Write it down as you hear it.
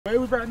Where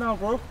are we right now,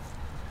 bro?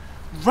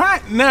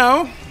 Right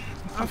now,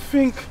 I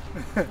think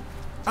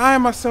I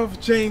myself,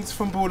 James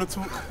from Baller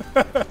Talk,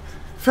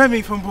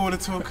 Femi from Baller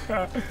Talk,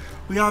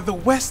 we are the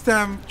West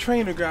Ham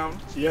training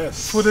ground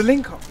for the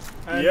link up.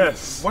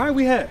 Yes. Why are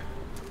we here?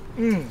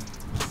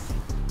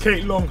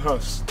 Kate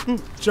Longhurst,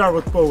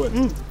 Jarrod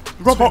Bowen,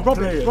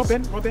 Robin. Yeah,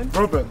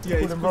 Robin.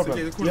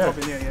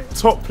 Yeah.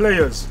 Top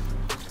players,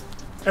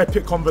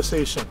 epic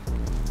conversation.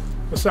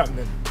 What's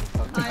happening?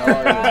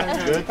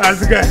 Good.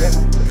 How's it going?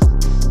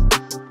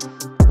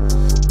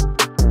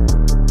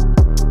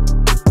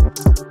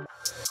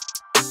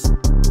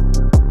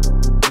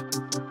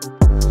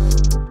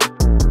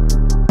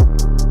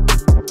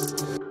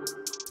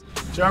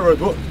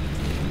 Jarrod,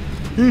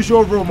 who's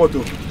your role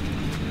model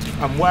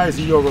and why is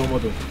he your role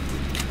model?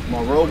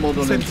 My role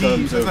model in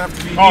terms of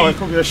it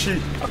could be a she.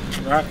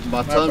 Right.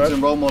 My terms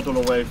and role model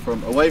away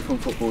from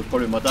football is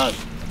probably my dad.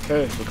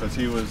 Okay. Because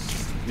he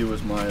was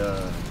my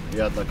he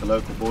had like a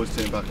local boys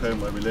team back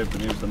home where we lived,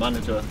 and he was the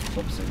manager.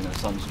 Obviously, you know,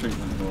 Sun's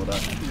treatment and all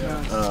that.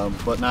 Yeah.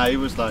 But now he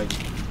was like,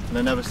 and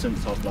then ever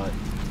since I've like,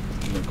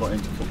 you know, got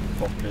into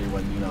football properly,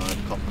 when you know I had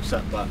a couple of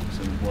setbacks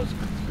and was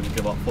going to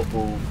give up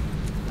football,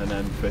 and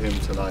then for him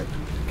to like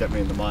get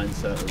me in the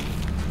mindset of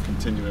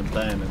continuing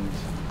playing, and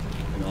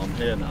you know I'm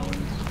here now, and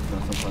you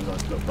know, sometimes I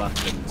look back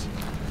and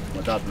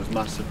my dad was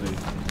massively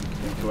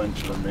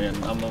influential in me, and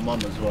my mum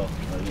as well.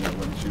 You know,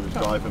 when she was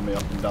driving me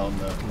up and down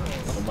the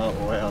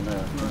motorway on there,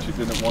 and she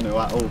didn't want to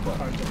at all, but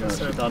you know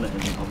she done it,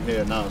 and I'm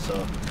here now.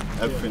 So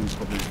everything's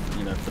probably,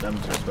 you know, for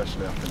them too,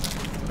 especially, I think.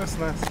 That's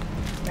nice.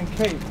 And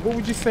Kate, what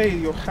would you say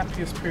your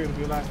happiest period of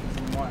your life is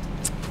and why?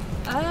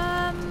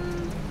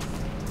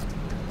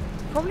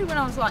 Probably when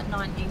I was like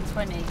 19,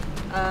 20.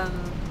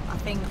 I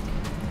think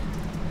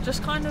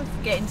just kind of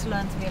getting to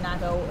learn to be an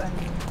adult and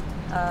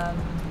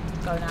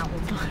going out all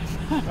the time.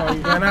 Oh,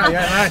 you're going out?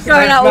 Yeah, nice.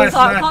 Going out all the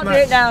time. Nice, I can't do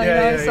it now,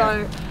 yeah, you know.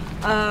 So,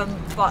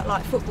 but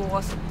like football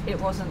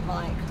wasn't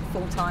like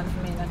full time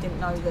for me, and I didn't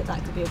know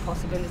that could be a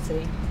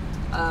possibility.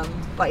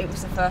 But it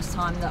was the first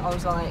time that I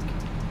was like,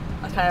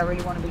 okay, I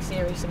really want to be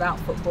serious about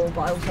football,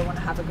 but I also want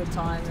to have a good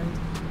time and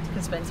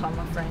can spend time with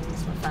my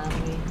friends, my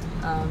family.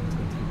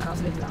 And I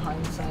was living at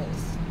home, so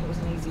it was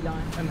an easy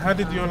life. And how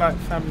did your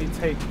family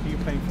take you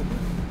playing football?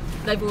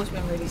 They've always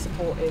been really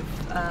supportive.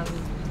 I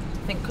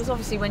think because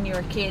obviously when you're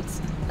a kid,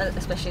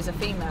 especially as a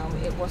female,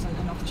 it wasn't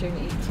an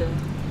opportunity to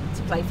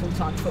play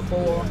full-time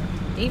football, or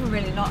even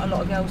really not a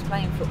lot of girls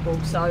playing football.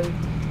 So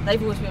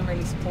they've always been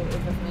really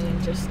supportive of me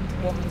and just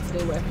want me to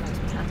do whatever makes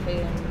me happy.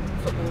 And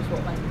football is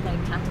what made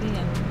me happy,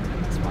 and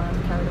that's why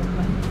I've carried on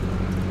playing.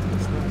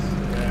 That's nice.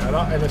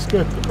 Yeah, and it's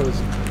good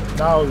because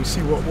now we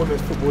see what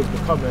women's football is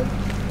becoming.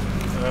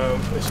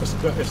 It's just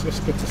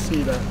good to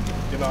see that,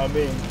 you know what I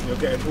mean, you're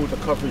getting all the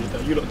coverage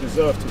that you lot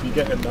deserve to be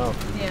getting now.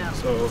 Yeah.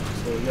 So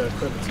yeah,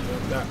 credit to you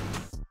on that.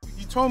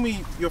 You told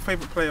me your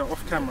favourite player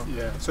off camera.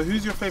 Yeah. So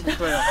who's your favourite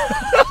player?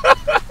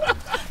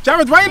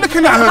 Jarrod, why are you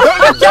looking at her?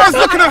 Jared's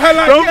looking at her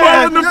like, don't put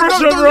her under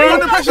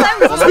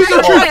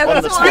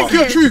pressure, bro. Speak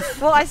your truth.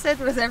 What I said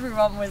was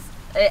everyone was.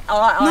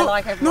 I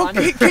like everyone.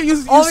 No, Kate,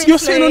 you're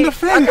sitting on the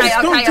fence.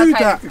 Don't do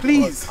that,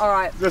 please. All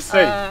right. Just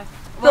say.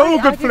 They're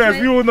all good players,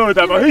 we all know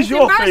that, but who's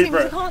your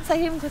favourite? I can't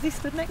say him because he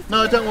stood next to me.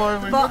 No, don't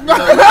worry. I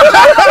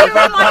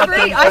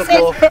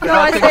said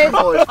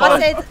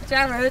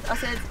Jarrod, I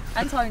said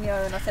Antonio,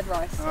 and I said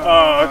Rice.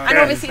 Oh, okay. And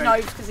obviously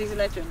Nobes because he's a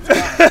legend.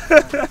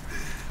 I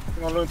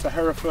learned to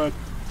Hereford.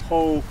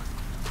 What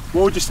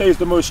would you say is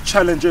the most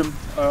challenging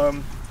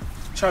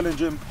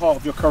part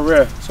of your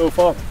career so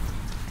far?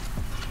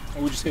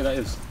 What would you say that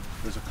is?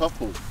 There's a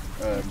couple.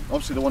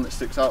 Obviously, the one that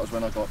sticks out is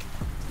when I got,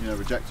 you know,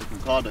 rejected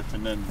from Cardiff,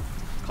 and then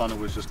kind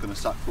of was just going to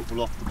sack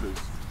football off because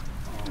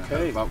you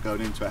know, about going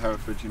into it,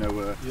 Hereford, you know,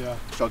 were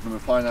struggling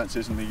with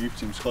finances, and the youth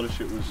team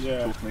scholarship was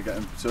talking to get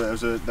him. So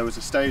there was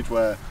a stage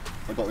where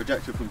I got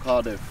rejected from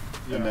Cardiff,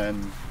 and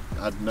then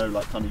I had no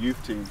like kind of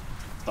youth team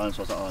plans.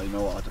 So I was like, oh, you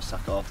know what, I'll just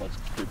sack it off. I'll just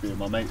keep being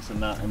my mates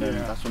and that. And then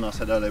that's when I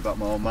said earlier about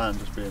my old man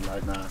just being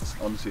like, nah,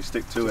 honestly,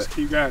 stick to just it.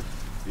 Keep going.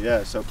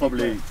 Yeah. So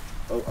probably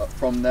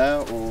from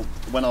there, or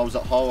when I was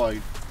at Hull, I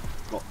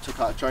took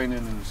out of training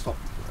and stopped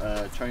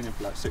training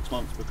for like 6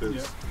 months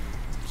because.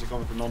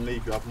 Coming from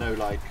non-league, you have no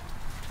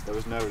there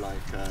was no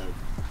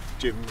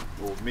gym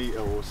or meter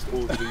or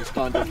all these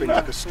kind of things,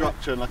 like a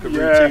structure and like a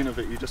routine of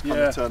it. You just kind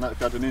of turn out if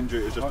you had an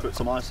injury, it just put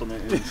some ice on it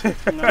and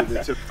do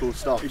the typical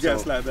stuff. It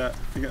gets like that.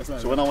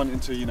 So when I went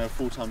into, you know,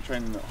 full-time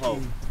training at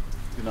Hull,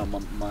 you know,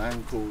 my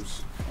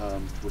ankles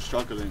were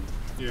struggling.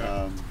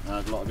 I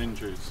had a lot of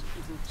injuries.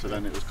 So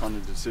then it was kind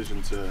of the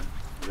decision to,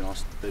 you know,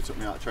 they took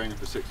me out of training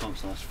for 6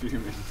 months and I was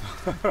fuming.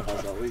 I was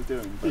like, what are you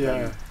doing? But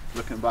then,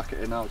 looking back at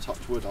it now,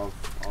 touch wood, I've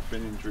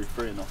been injury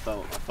free and I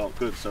felt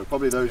good. So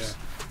probably those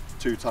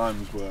 2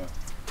 times were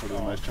probably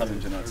the most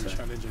challenging, I'd say.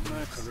 Challenging in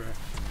my career.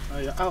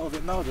 You're out of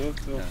it now though.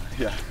 So.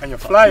 Yeah. And you're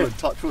flying.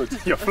 Touch wood.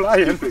 You're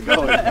flying. Keep it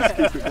going. Just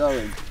keep it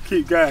going.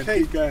 Keep going.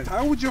 Hey, keep going.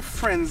 How would your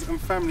friends and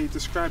family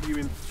describe you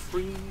in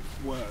 3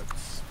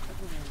 words?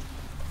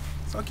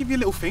 So I'll give you a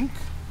little think.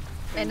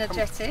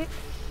 Energetic.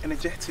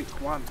 Energetic,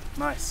 1.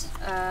 Nice.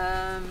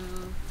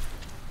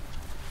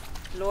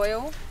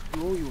 Loyal.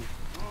 Loyal.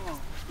 Oh,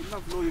 we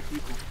love loyal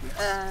people. Yes.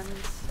 And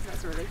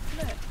that's a relief,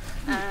 isn't it?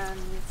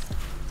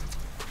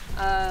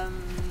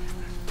 And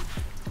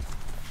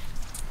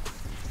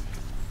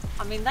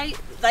I mean,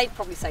 they'd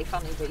probably say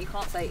funny, but you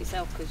can't say it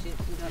yourself because you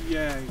don't.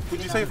 Yeah.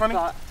 Would you say funny?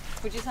 But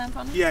would you say I'm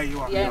funny? Yeah, you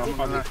are. Yeah, I'm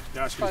funny. funny.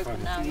 Yeah, actually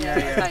funny. Now,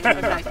 Yeah.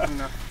 Okay.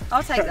 No.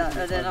 I'll take that,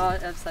 and then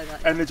I'll say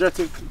that.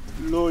 Energetic,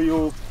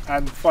 loyal,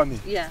 and funny.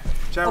 Yeah.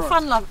 Jarrod. Or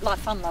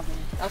fun loving.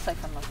 I'll say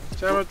fun loving.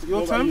 Jarrod, your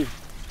What about turn. you?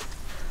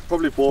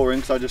 Probably boring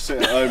because I just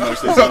sit at home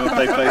most of the time and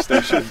play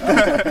PlayStation.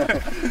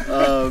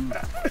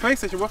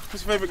 PlayStation. What's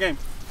your favourite game?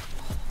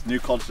 New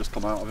COD's just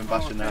come out. I've been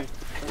bashing okay.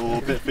 that. Or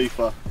a bit of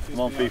FIFA. I'm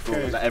on FIFA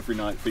Okay. like every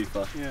night.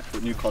 FIFA. Yeah.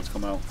 But new COD's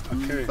come out.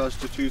 Okay.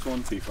 First to choose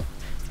one, FIFA.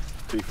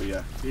 FIFA,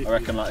 yeah. FIFA, I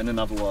reckon like in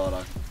another world,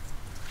 I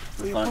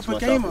You're a fancy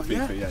proper myself with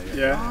gamer, FIFA. Yeah.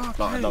 Yeah. Ah, Like,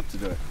 okay. I'd love to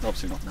do it.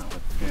 Obviously not now.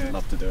 I'd Yeah.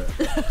 love to do it.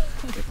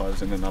 If I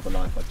was in another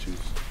life, I'd choose.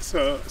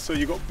 So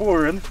you got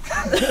boring.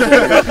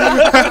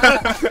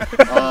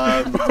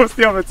 What's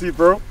the other two,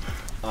 bro?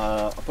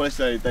 I'd probably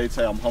say they'd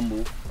say I'm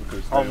humble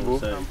because they Humble. all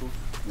say, Humble.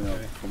 you know,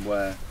 Okay. from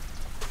where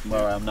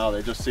I am now,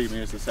 they just see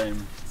me as the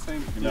same.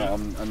 Same. You know,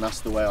 and that's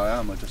the way I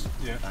am. I just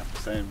Yeah. act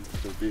the same,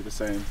 to be the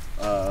same.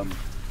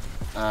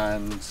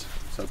 And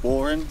so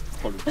boring,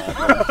 probably bad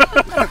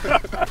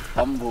one.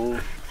 Humble.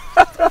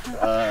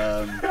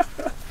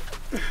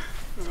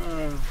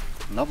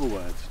 Another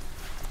word.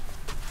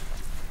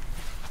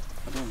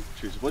 I don't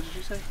choose. What did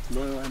you say?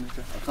 Loyal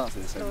energy. I can't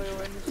say the same.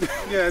 Loyal and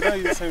Yeah, don't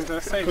use the same. They're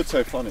the I same. could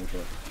say funny,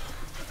 but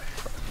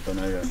I don't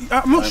know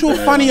yet. I'm not sure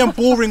funny and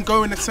boring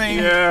go in the same.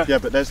 Yeah. Yeah,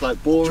 but there's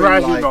like boring, Dry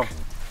like humour.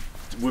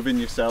 within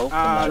yourself,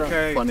 Ah, and like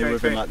okay, funny okay,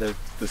 within okay. like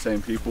the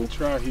same people.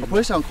 Try I humour.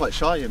 probably sound quite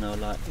shy, you know,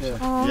 like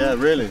Yeah. yeah,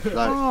 really.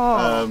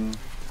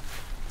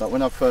 Like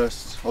when I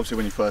first, obviously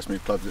when you first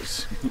move clubs,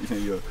 it's you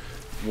know you're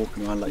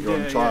walking around like you're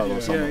on Yeah, trial yeah, or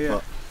yeah, something. yeah.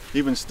 But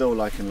even still,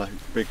 like in like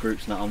big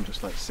groups now, I'm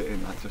just like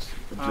sitting, like just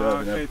observing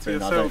okay, to everything.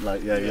 I yourself. don't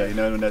like you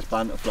know when there's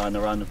banter flying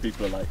around and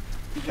people are like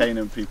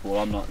caning people,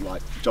 I'm not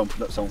like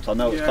jumping at someone 'cause I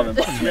know it's Yeah. coming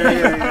back to me.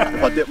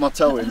 If I dip my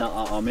toe in,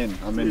 I'm in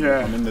Yeah.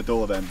 I'm in the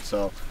door then.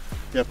 So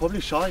yeah,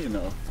 probably shy, you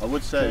know. I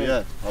would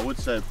say I would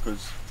say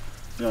because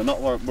you know not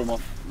with my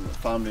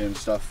family and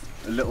stuff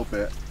a little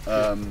bit.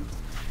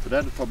 But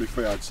they're probably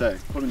three I'd say.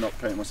 Probably not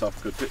painting myself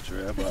a good picture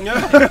here, but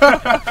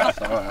that's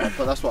alright.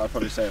 But that's what I'd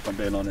probably say if I'm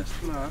being honest.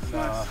 No, that's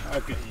Nah, nice. I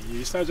get you.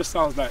 You just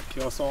sounds like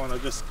you're someone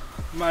that just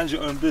mind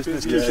your own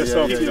business, Yeah, keep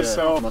yourself to yeah.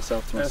 yourself,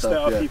 Myself to and stay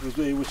myself, out yeah. of people's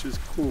way, which is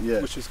cool.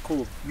 Yeah. Which is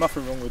cool.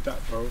 Nothing wrong with that,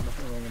 bro.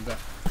 Nothing wrong with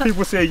that.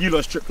 People say you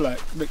lot strip like,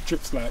 make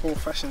trips like. Poor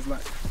fashion's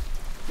like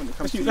when it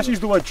comes Let's to use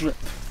the word drip.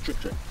 Drip.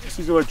 Let's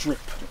use the word drip.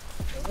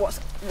 what's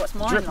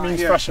mine Drip like?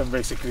 means Yeah. fashion,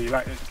 basically,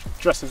 like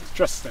dress sense,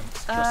 dressing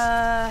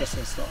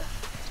style.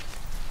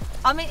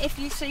 I mean, if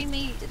you see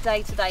me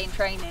day to day in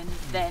training,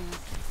 then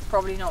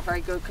probably not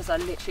very good because I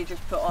literally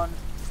just put on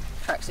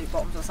tracksuit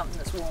bottoms or something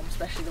that's warm,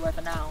 especially the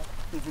weather now.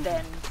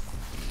 Then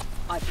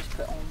I just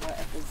put on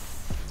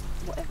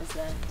whatever's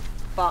there.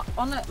 But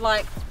on it,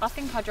 like, I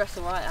think I dress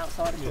alright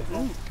outside of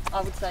football.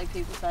 I would say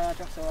people say I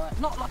dress alright.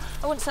 Not like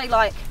I wouldn't say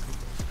like,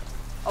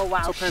 oh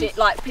wow, Top shit. end.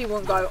 Like people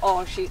wouldn't go,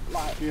 oh she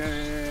like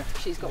yeah.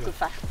 she's got good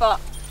fashion. But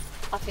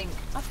I think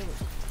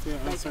Yeah,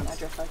 they makes think I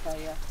sense. dress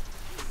okay. Yeah.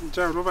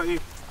 Jarrod, what about you?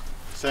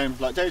 Same,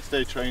 like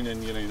day-to-day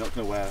training, you know, you're not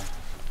going to wear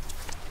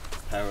a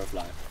pair of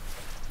like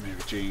maybe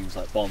jeans,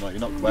 like bomber, you're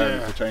not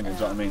wearing it for training, do you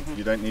know what I mean?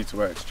 You don't need to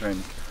wear it to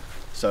train.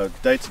 So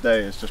day-to-day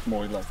is just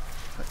more like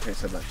Kate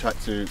said, like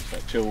tracksuits,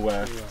 like chill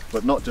wear,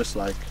 but not just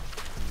like,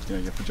 you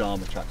know, your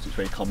pyjama tracksuits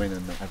where you come in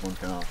and everyone's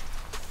going, oh,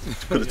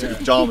 you've got to take your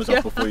pyjamas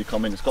off before you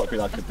come in. It's got to be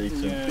like a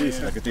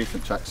decent, like a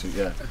decent tracksuit,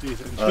 yeah.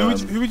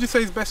 Who would you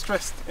say is best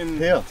dressed in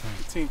Here.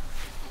 the team?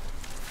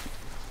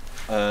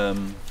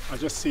 I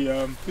just see,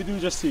 who do we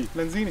just see?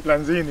 Lanzini.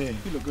 Lanzini.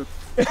 You look good.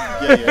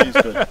 Yeah, he's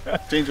good.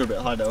 Jeans are a bit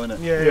high though,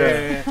 isn't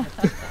it?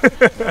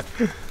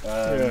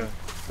 Yeah.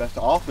 Best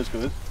Arthur's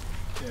good.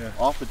 Yeah.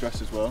 Arthur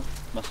dresses well.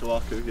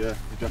 Masuaku, yeah,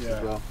 he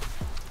dresses well.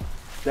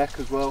 Deck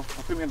as well. I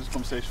think we had this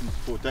conversation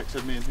before. Deck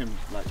said me and him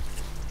like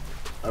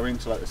are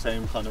into like the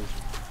same kind of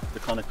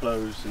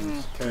clothes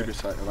and maybe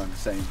it's like around the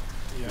same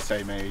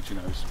age, you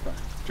know, it's like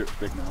drip's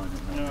big now,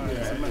 isn't it?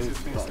 it's a massive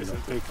thing. It's a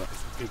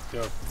big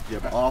deal. Yeah,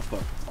 but Arthur,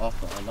 I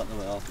like the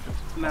way Arthur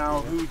dresses.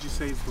 Now, who would you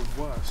say is the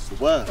worst? The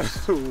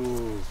worst.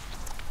 Ooh.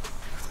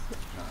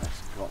 No,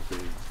 it's got to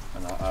be,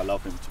 and I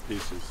love him to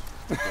pieces.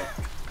 But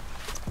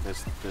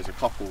there's a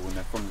couple and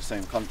they're from the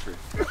same country.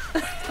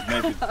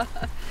 Maybe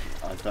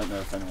I don't know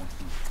if anyone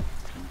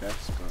can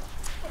guess, but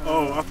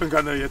Oh, I think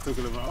I know who you're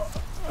talking about.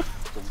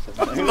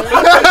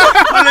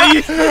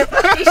 He's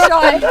shy.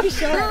 I let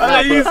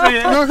you say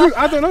it. No, who?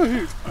 I don't know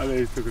who. I know who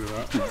you're talking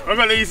about. I'm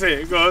gonna let you say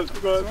it. Go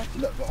on.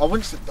 I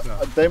wouldn't say,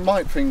 they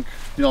might think,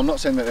 you know, I'm not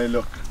saying that they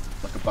look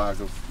like a bag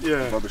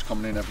of rubbish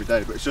coming in every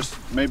day, but it's just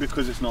maybe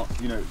because it's not,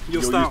 you know,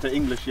 you're style. used to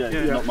English,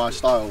 not my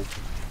style,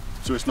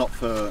 so it's not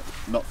for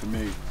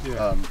me.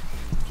 So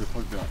it'd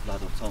probably be like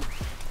Lad or Tom,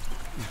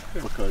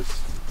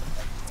 because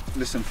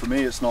listen, for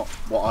me it's not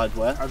what I'd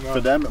wear. For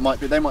them it might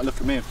be, they might look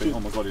at me and think, oh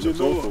my god, he looks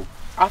awful.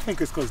 I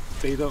think it's because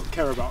they don't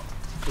care about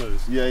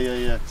clothes. Yeah.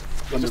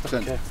 They just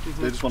don't 100%. care.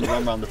 They just want to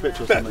run around the pitch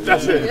or something.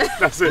 That's it. Yeah.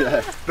 That's it.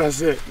 Yeah.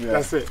 That's it. Yeah.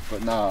 That's it.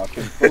 But nah,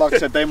 but like I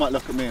said, they might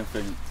look at me and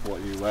think, "What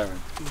are you wearing?"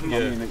 Yeah.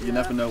 I mean, you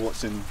never know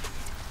what's in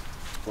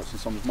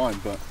someone's mind.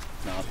 But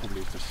nah, I'd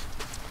probably just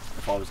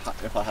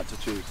if I had to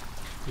choose.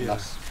 Yeah.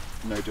 That's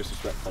no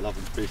disrespect. I love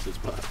them to pieces,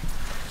 but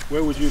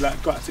Where would you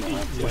like go out to eat?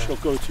 Yeah. What's your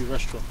go-to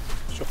restaurant?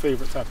 What's your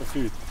favourite type of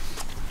food?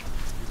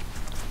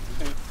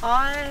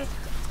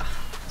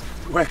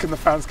 Where can the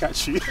fans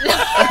catch you?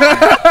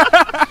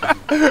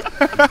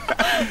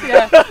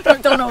 Yeah,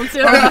 McDonald's.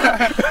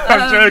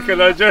 I'm joking.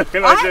 I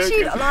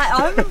actually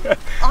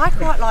I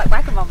quite like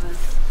Wagamama's.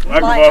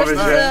 Wagamama's,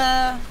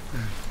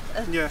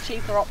 Like just a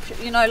cheaper option,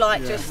 you know,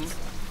 like just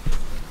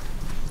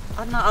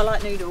I don't know. I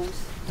like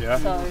noodles. Yeah.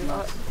 So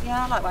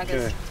I like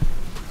Waggers.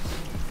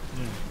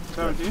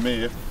 Okay. for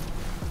me,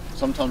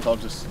 sometimes I'll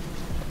just,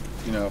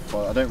 if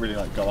I don't really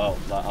like go out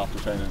like after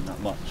training that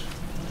much,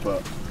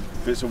 but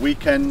if it's a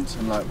weekend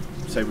and like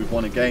say we've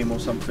won a game or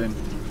something,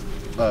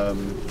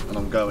 and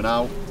I'm going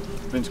out,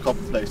 I've been to a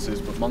couple of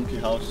places, but Monkey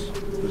House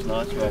was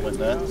nice where I went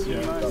there. Yeah.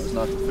 That was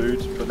nice for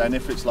food. But then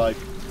if it's like,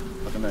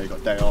 I don't know, you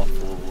got a day off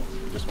or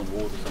you just want to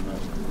order somewhere,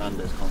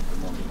 Nando's can't go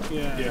wrong.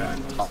 Yeah.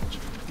 Touch.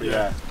 But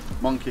yeah,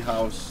 Monkey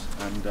House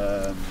and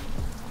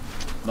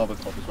Another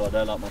Club as well.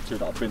 They're like my two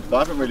that I've been to. But I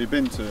haven't really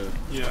been to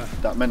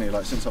that many.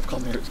 Like since I've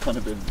come here, it's kind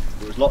of been.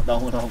 It was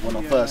lockdown when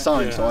I first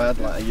signed, so I had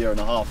like a year and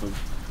a half of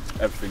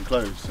everything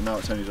closed. So now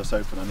it's only just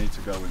open. I need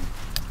to go and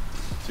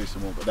see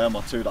some more. But they're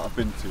my two that I've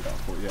been to. That I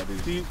thought,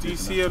 these. Do you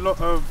see a lot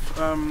of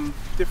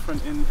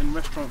different in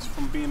restaurants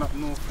from being up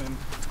north and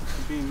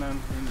being down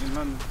in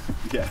London?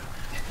 Yeah,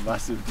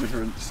 massive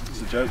difference.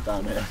 It's a joke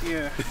down here.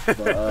 Yeah.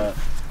 But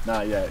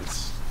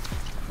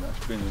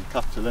it's been the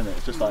capital, innit?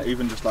 It's just like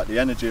even just like the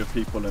energy of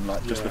people and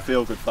like just the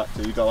feel good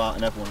factor. You go out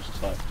and everyone's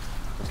just like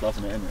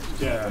loving it, innit?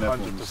 Just Yeah, like,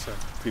 when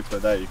 100%. people are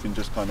there, you can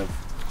just kind of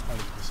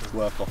 100%.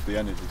 work off the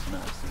energy. So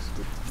it's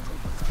good.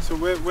 So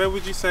where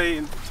would you say,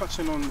 in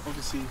touching on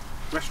obviously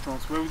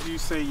restaurants, where would you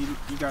say you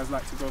guys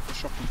like to go for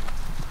shopping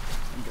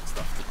and get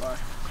stuff to buy?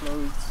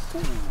 Clothes?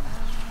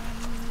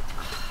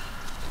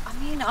 I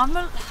mean,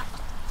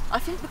 I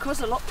think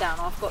because of lockdown,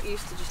 I've got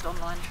used to just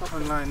online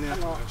shopping a lot.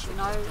 You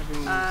know,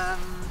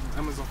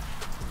 Amazon.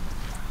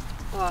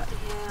 But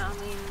yeah, I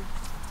mean,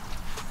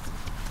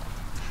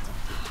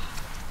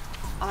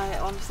 I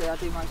honestly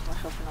do most of my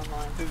shopping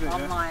online. Is it,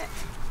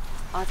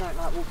 I don't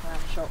like walking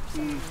around the shops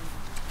and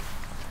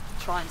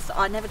trying.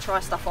 I never try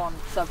stuff on,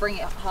 so I bring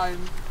it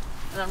home,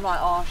 and I'm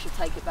like, I should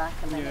take it back,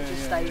 and then it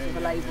just stays with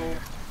a label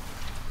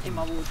in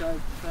my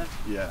wardrobe for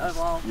a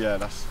while. Yeah,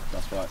 that's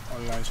right.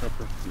 Online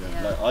shopping.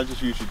 Yeah. Like, I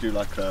just usually do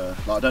like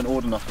I don't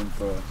order nothing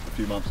for a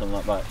few months. I'm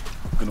like, right,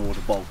 I'm gonna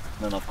order bulk,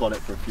 and then I've got it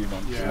for a few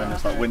months, and then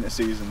it's like winter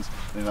seasons,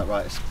 and then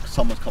like, right,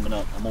 summer's coming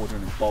up, I'm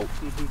ordering in bulk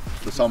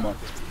for summer,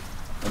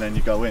 and then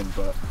you go in.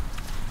 But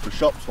for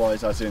shops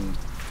wise, as in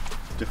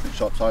different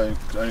shops, only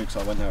because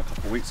I went there a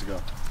couple of weeks ago.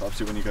 But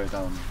obviously, when you go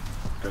down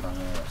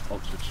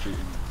Oxford Street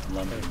in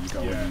London, you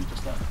go in and you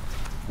just like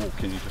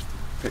walk in, you just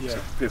pick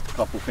a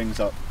couple of things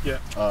up.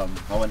 I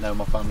went there with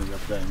my family the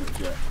other day, and it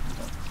was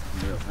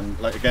unreal. And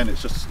like again,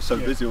 it's just so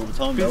busy all the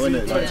time, though, isn't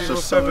it? Like, it's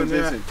just so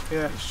busy.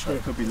 Yeah, Like,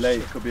 it could be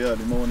late, it could be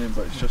early morning,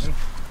 but it's just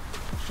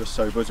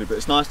so busy. But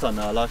it's nice down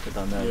there. I like it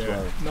down there as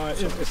well. No,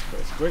 it's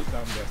great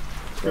down there.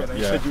 It's great.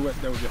 You said you went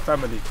there with your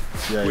family,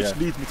 which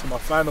leads me to my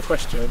final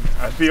question.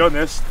 And be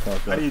honest,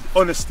 I need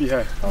honesty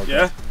here.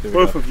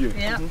 Both of you.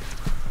 Yeah.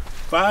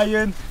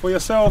 Buying for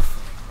yourself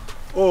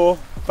or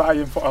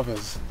buying for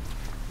others?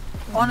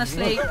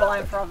 Honestly,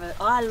 buying for others.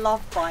 I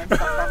love buying stuff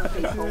for other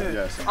people.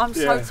 I'm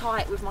so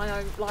tight with my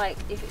own. Like,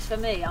 if it's for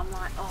me, I'm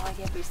like, oh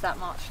yeah, but it's that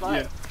much.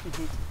 Like,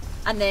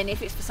 and then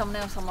if it's for someone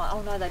else, I'm like,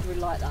 oh no, they'd really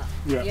like that.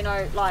 You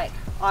know, like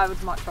I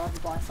would much rather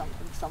buy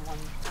something for someone,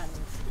 and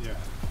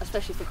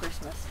especially for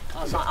Christmas.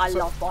 I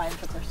love buying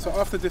for Christmas. So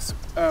after this,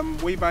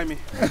 will you buy me?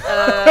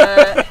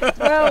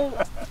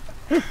 Well.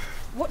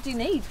 What do you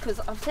need? Because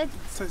I've said,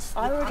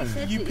 I already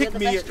said you that picked you're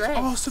the me. best dressed.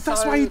 Oh, so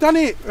that's why you done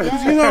it.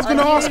 Yeah, You know, I was going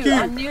to ask you.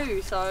 I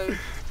knew, so.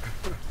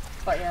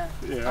 But I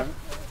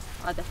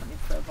definitely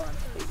prefer buying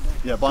for people.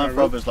 Yeah, buying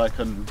for others like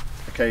on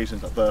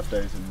occasions like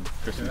birthdays and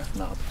Christmas.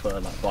 And that I prefer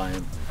like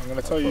buying. I'm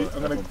going to tell you.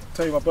 I'm going to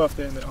tell you my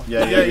birthday in it.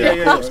 Yeah. We're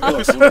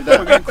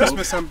getting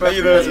Christmas and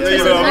birthday.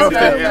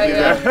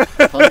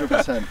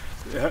 100%.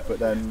 But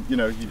then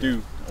I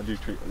do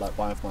treat like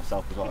buying for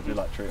myself as well. I do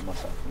like treating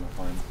myself and like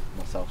buying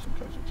myself some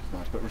clothes, which is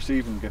nice. But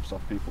receiving gifts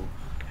off people,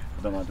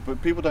 I don't like it.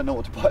 But people don't know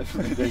what to buy for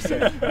me. They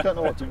say, I don't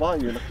know what to buy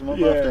you. Like, my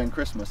birthday and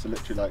Christmas are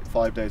literally like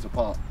 5 days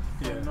apart.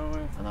 No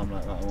way. And I'm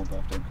like, right, I want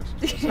birthday and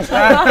Christmas.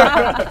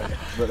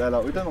 But they're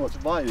like, we don't know what to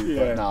buy you.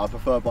 But now I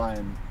prefer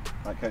buying,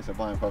 like Kate said,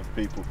 buying for other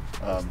people.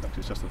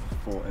 It's just a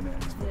thought in it.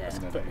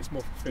 But it's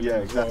more fulfilling. Yeah,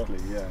 exactly.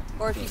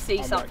 Or if you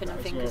see something and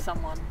think of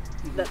someone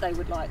that they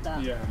would like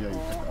that. You pick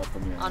it up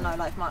from I know,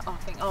 like I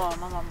think, oh,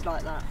 my mum would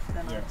like that.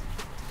 Then I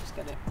just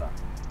get it. But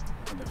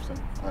 100%.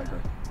 I agree.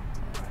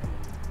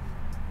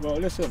 Well,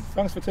 listen,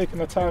 thanks for taking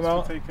the time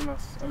out. For taking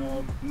us.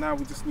 Now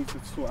we just need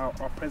to sort out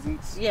our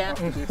presents. Yeah.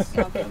 After this.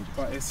 Okay.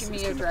 But it's, Give me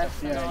it's your been-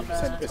 address and Yeah, I'll, you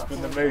send it It's to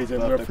been us. amazing.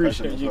 We Birthday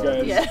appreciate present you as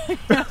well.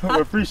 guys. Yeah.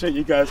 We appreciate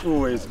you guys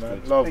always,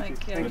 man. Love.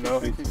 Thank you. You know?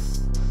 Thank you.